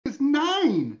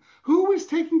fine. Who is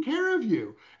taking care of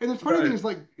you? And the funny thing Right. is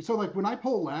like, so like when I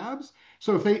pull labs,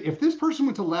 so if this person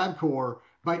went to LabCorp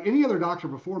by any other doctor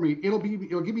before me, it'll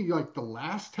give me like the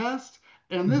last test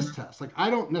and this Mhm. test. Like I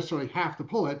don't necessarily have to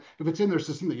pull it. If it's in their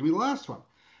system, they give me the last one.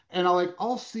 And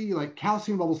I'll see like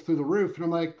calcium levels through the roof. And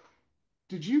I'm like,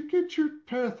 did you get your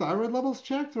parathyroid levels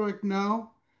checked? They're like,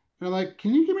 no. And I'm like,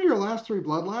 can you give me your last three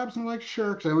blood labs? And they're like,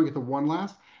 sure, because I only get the one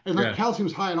last. And like Yeah.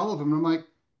 calcium's high in all of them. And I'm like,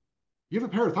 you have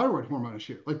a parathyroid hormone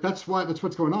issue. Like that's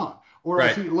what's going on. Or I'll Right.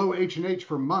 see low H and H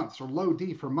for months or low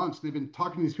D for months. They've been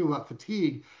talking to these people about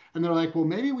fatigue, and they're like, well,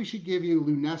 maybe we should give you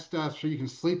Lunesta so you can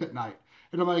sleep at night.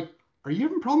 And I'm like, are you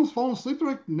having problems falling asleep? They're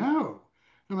like, no.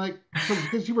 And I'm like, so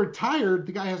because you were tired,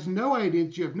 the guy has no idea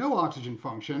that you have no oxygen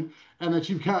function and that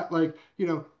you've got like,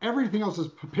 everything else is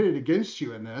pitted against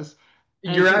you in this.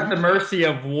 And You're so at the he's mercy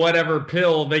of whatever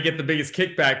pill they get the biggest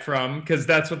kickback from, because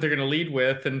that's what they're going to lead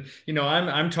with. And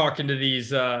I'm talking to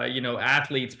these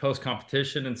athletes post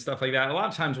competition and stuff like that. A lot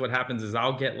of times, what happens is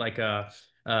I'll get like a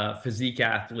physique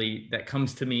athlete that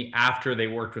comes to me after they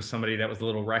worked with somebody that was a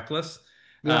little reckless,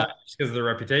 yeah. just because of the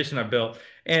reputation I built,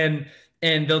 and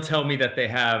they'll tell me that they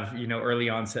have early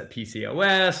onset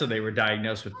PCOS, or they were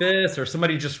diagnosed with this, or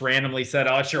somebody just randomly said,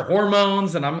 "Oh, it's your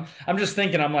hormones," and I'm just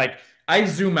thinking, I'm like. I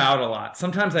zoom out a lot.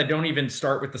 Sometimes I don't even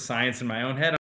start with the science in my own head.